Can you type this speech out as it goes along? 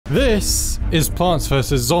This is Plants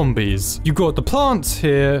vs. Zombies. You've got the plants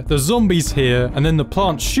here, the zombies here, and then the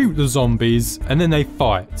plants shoot the zombies, and then they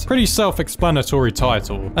fight. Pretty self-explanatory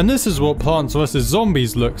title. And this is what Plants vs.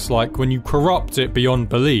 Zombies looks like when you corrupt it beyond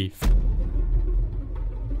belief.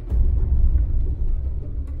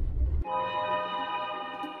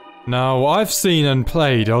 Now, I've seen and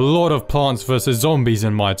played a lot of Plants vs. Zombies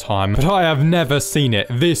in my time, but I have never seen it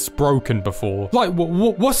this broken before. Like,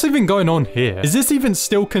 what's even going on here? Is this even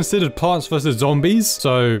still considered Plants vs. Zombies?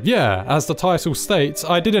 So, yeah, as the title states,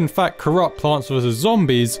 I did in fact corrupt Plants vs.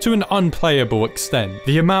 Zombies to an unplayable extent.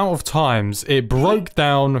 The amount of times it broke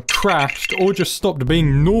down, crashed, or just stopped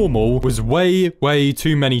being normal was way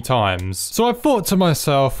too many times. So I thought to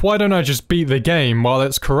myself, why don't I just beat the game while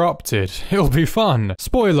it's corrupted? It'll be fun.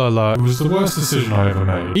 Spoiler alert. It was the worst decision I ever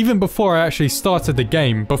made. Even before I actually started the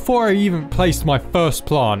game, before I even placed my first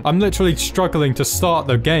plant, I'm literally struggling to start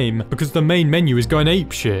the game because the main menu is going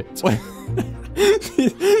apeshit.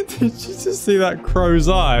 Did you just see that crow's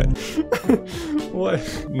eye?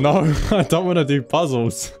 What? No, I don't want to do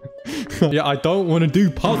puzzles. Yeah, I don't want to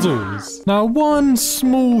do puzzles. Now, one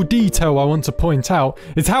small detail I want to point out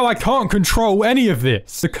is how I can't control any of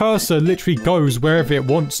this. The cursor literally goes wherever it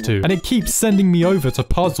wants to, and it keeps sending me over to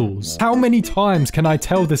puzzles. How many times can I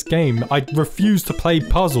tell this game I refuse to play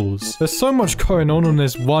puzzles? There's so much going on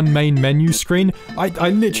this one main menu screen, I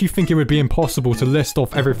literally think it would be impossible to list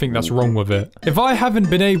off everything that's wrong with it. If I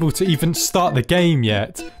haven't been able to even start the game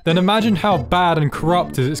yet, then imagine how bad and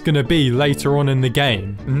corrupted it's going to be later on in the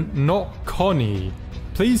game. Not Connie.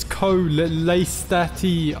 Please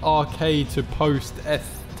co-lastati arcade to post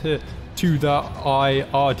to the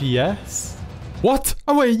IRDS. What?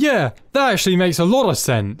 Oh wait, yeah, that actually makes a lot of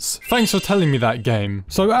sense. Thanks for telling me that, game.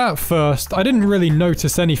 So at first, I didn't really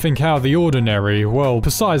notice anything out of the ordinary, well,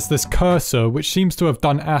 besides this cursor, which seems to have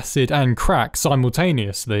done acid and crack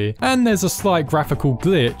simultaneously. And there's a slight graphical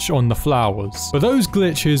glitch on the flowers. But those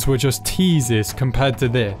glitches were just teases compared to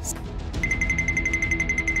this.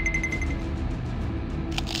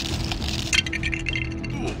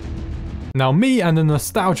 Now, me and the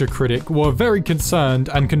nostalgia critic were very concerned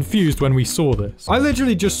and confused when we saw this. I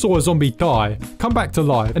literally just saw a zombie die, come back to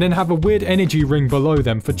life, and then have a weird energy ring below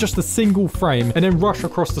them for just a single frame, and then rush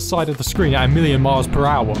across the side of the screen at 1,000,000 miles per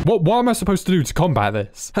hour. What am I supposed to do to combat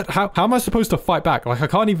this? How am I supposed to fight back? Like, I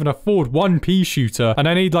can't even afford one pea shooter, and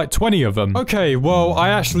I need like 20 of them. Okay, well, I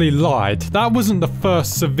actually lied. That wasn't the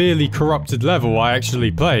first severely corrupted level I actually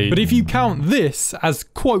played. But if you count this as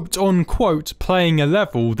quote-unquote playing a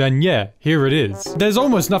level, then yeah, here it is. There's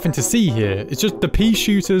almost nothing to see here. It's just the pea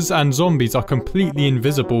shooters and zombies are completely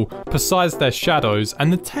invisible besides their shadows,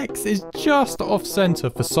 and the text is just off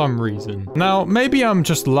center for some reason. Now, maybe I'm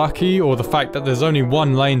just lucky, or the fact that there's only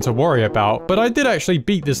one lane to worry about, but I did actually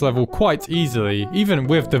beat this level quite easily, even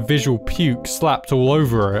with the visual puke slapped all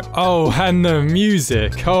over it. Oh, and the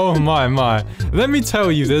music. Oh my. Let me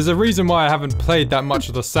tell you, there's a reason why I haven't played that much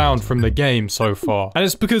of the sound from the game so far. And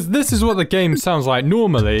it's because this is what the game sounds like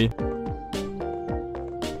normally.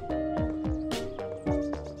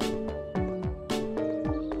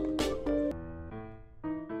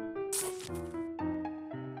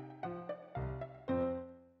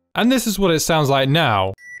 And this is what it sounds like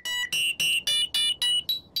now.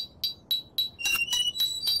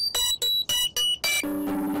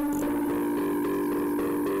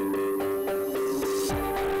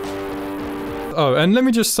 Oh, and let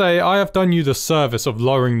me just say, I have done you the service of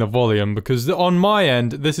lowering the volume because on my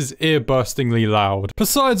end, this is ear-burstingly loud.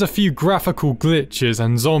 Besides a few graphical glitches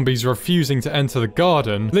and zombies refusing to enter the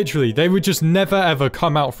garden, literally, they would just never ever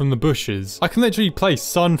come out from the bushes. I can literally play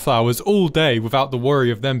sunflowers all day without the worry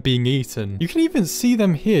of them being eaten. You can even see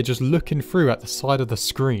them here just looking through at the side of the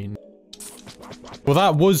screen. Well,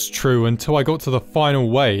 that was true until I got to the final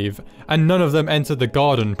wave, and none of them entered the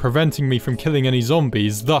garden, preventing me from killing any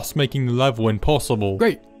zombies, thus making the level impossible.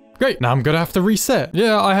 Great. Now I'm gonna have to reset.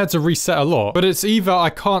 Yeah, I had to reset a lot, but it's either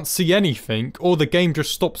I can't see anything, or the game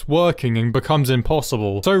just stops working and becomes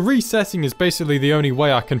impossible. So resetting is basically the only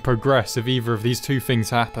way I can progress if either of these two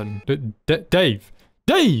things happen. Dave!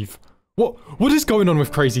 What is going on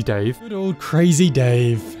with Crazy Dave? Good old Crazy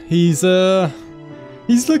Dave. He's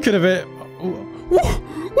looking a bit...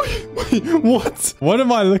 Wait, what? What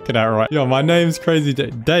am I looking at right? Yo, my name's Crazy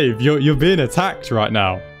Dave. Dave, you're being attacked right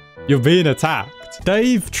now. You're being attacked.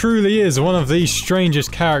 Dave truly is one of the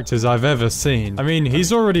strangest characters I've ever seen. I mean,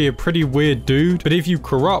 he's already a pretty weird dude, but if you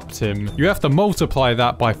corrupt him, you have to multiply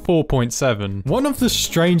that by 4.7. One of the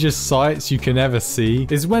strangest sights you can ever see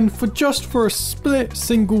is when for a split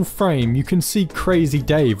single frame, you can see Crazy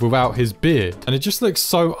Dave without his beard. And it just looks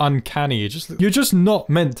so uncanny. You're just not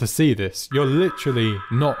meant to see this. You're literally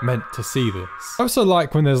not meant to see this. I also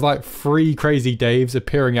like when there's like 3 Crazy Daves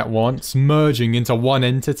appearing at once, merging into one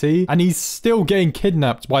entity, and he's still getting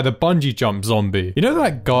kidnapped by the bungee jump zombie. You know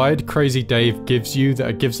that guide Crazy Dave gives you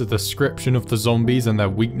that gives a description of the zombies and their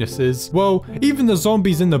weaknesses? Well, even the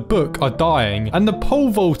zombies in the book are dying, and the pole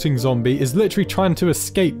vaulting zombie is literally trying to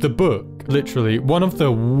escape the book. Literally, one of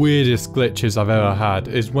the weirdest glitches I've ever had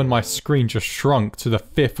is when my screen just shrunk to the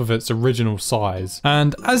 1/5 of its original size.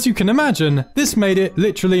 And as you can imagine, this made it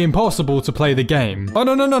literally impossible to play the game. Oh,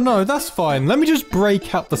 no, that's fine. Let me just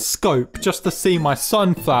break out the scope just to see my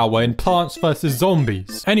sunflower in Plants vs.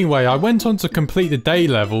 Zombies. Anyway, I went on to complete the day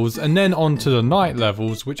levels and then on to the night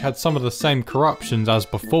levels, which had some of the same corruptions as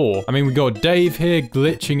before. I mean, we got Dave here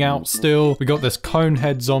glitching out still. We got this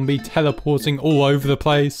conehead zombie teleporting all over the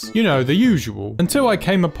place. You know, the usual. Until I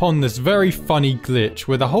came upon this very funny glitch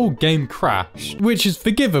where the whole game crashed, which is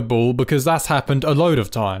forgivable because that's happened a load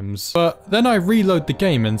of times. But then I reload the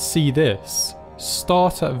game and see this.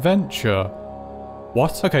 Start adventure.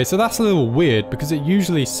 What? Okay, so that's a little weird because it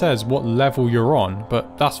usually says what level you're on,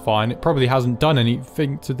 but that's fine. It probably hasn't done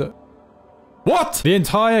anything to the... What? The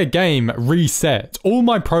entire game reset. All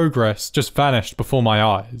my progress just vanished before my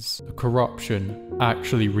eyes. The corruption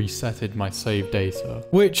actually resetted my save data.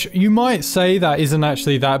 Which you might say that isn't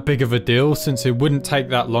actually that big of a deal since it wouldn't take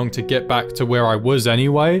that long to get back to where I was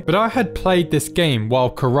anyway. But I had played this game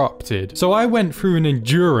while corrupted. So I went through an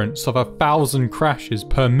endurance of 1,000 crashes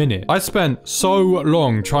per minute. I spent so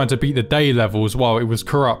long trying to beat the day levels while it was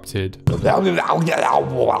corrupted.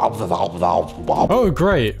 Oh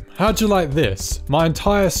great. How'd you like this? My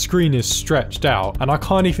entire screen is stretched out and I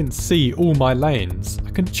can't even see all my lanes.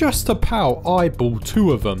 I can just about eyeball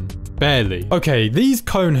 2 of them. Barely. Okay, these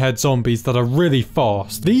conehead zombies that are really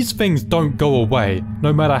fast, these things don't go away.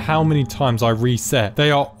 No matter how many times I reset, they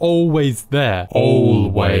are always there.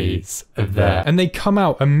 Always there. And they come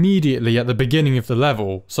out immediately at the beginning of the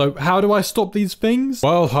level. So how do I stop these things?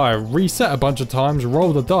 Well, I reset a bunch of times,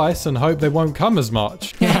 roll the dice, and hope they won't come as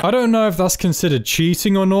much. I don't know if that's considered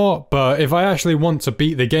cheating or not, but if I actually want to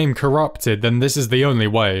beat the game corrupted, then this is the only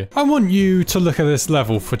way. I want you to look at this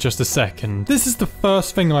level for just a second. This is the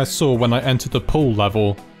first thing I saw when I entered the pool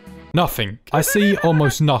level. Nothing. I see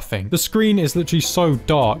almost nothing. The screen is literally so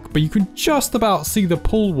dark, but you can just about see the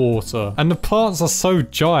pool water. And the plants are so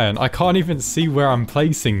giant, I can't even see where I'm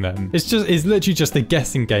placing them. It's literally just a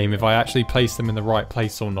guessing game if I actually place them in the right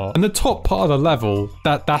place or not. And the top part of the level,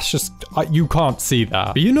 that's just, you can't see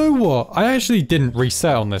that. But you know what? I actually didn't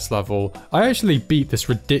reset on this level. I actually beat this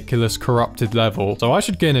ridiculous corrupted level, so I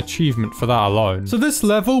should get an achievement for that alone. So this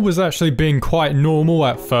level was actually being quite normal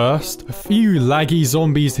at first. A few laggy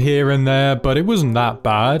zombies here and there, but it wasn't that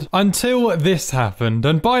bad until this happened.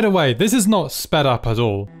 And by the way, this is not sped up at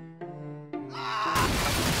all.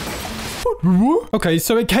 Okay,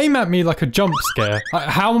 so it came at me like a jump scare.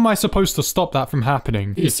 How am I supposed to stop that from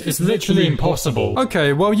happening? It's literally impossible.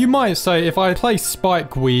 Okay, well, you might say if I place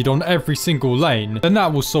spike weed on every single lane, then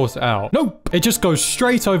that will sort it out. Nope, it just goes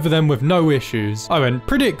straight over them with no issues. Oh, and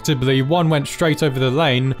predictably, one went straight over the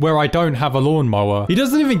lane where I don't have a lawnmower. He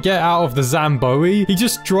doesn't even get out of the Zamboni. He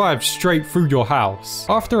just drives straight through your house.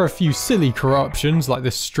 After a few silly corruptions like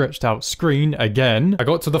this stretched out screen again, I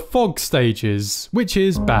got to the fog stages, which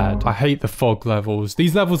is bad. I hate the fog levels.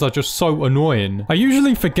 These levels are just so annoying. I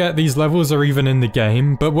usually forget these levels are even in the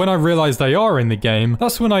game, but when I realize they are in the game,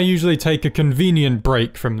 that's when I usually take a convenient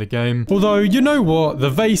break from the game. Although, you know what? The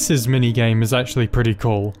vases minigame is actually pretty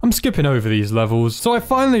cool. I'm skipping over these levels, so I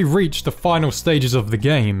finally reached the final stages of the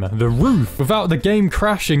game, the roof, without the game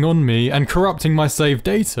crashing on me and corrupting my save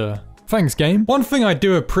data. Thanks, game. One thing I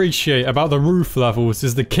do appreciate about the roof levels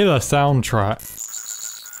is the killer soundtrack.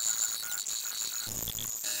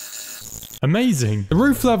 Amazing. The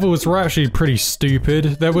roof levels were actually pretty stupid.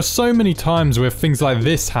 There were so many times where things like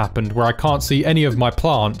this happened where I can't see any of my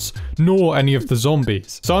plants, nor any of the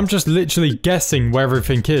zombies. So I'm just literally guessing where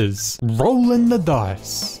everything is. Rolling the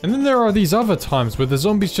dice. And then there are these other times where the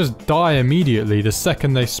zombies just die immediately the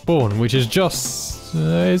second they spawn, which is just...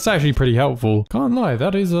 it's actually pretty helpful. Can't lie,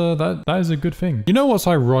 that is a good thing. You know what's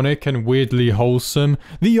ironic and weirdly wholesome?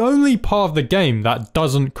 The only part of the game that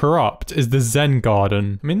doesn't corrupt is the Zen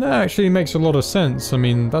Garden. I mean, that actually makes a lot of sense. I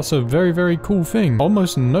mean, that's a very, very cool thing.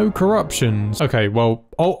 Almost no corruptions. Okay, well,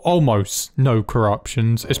 almost no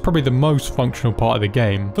corruptions. It's probably the most functional part of the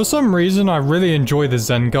game. For some reason, I really enjoy the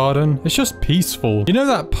Zen Garden. It's just peaceful. You know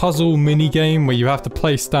that puzzle mini game where you have to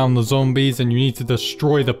place down the zombies and you need to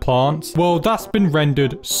destroy the plants? Well, that's been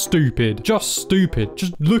rendered stupid. Just stupid.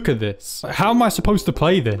 Just look at this. How am I supposed to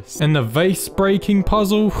play this? And the vase breaking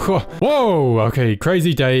puzzle? Whoa, okay,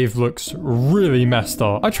 Crazy Dave looks really messed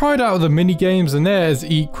up. I tried out the mini games and they're as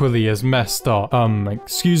equally as messed up.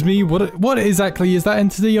 Excuse me, what exactly is that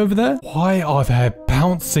entity over there? Why are there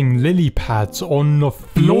bouncing lily pads on the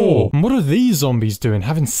floor? And what are these zombies doing?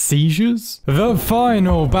 Having seizures? The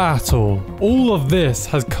final battle. All of this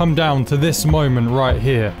has come down to this moment right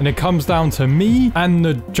here. And it comes down to me and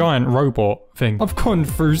the giant robot thing. I've gone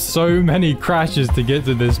through so many crashes to get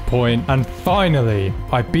to this point, and finally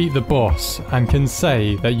I beat the boss and can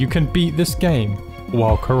say that you can beat this game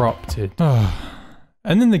while corrupted.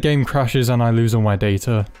 And then the game crashes and I lose all my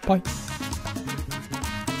data. Bye.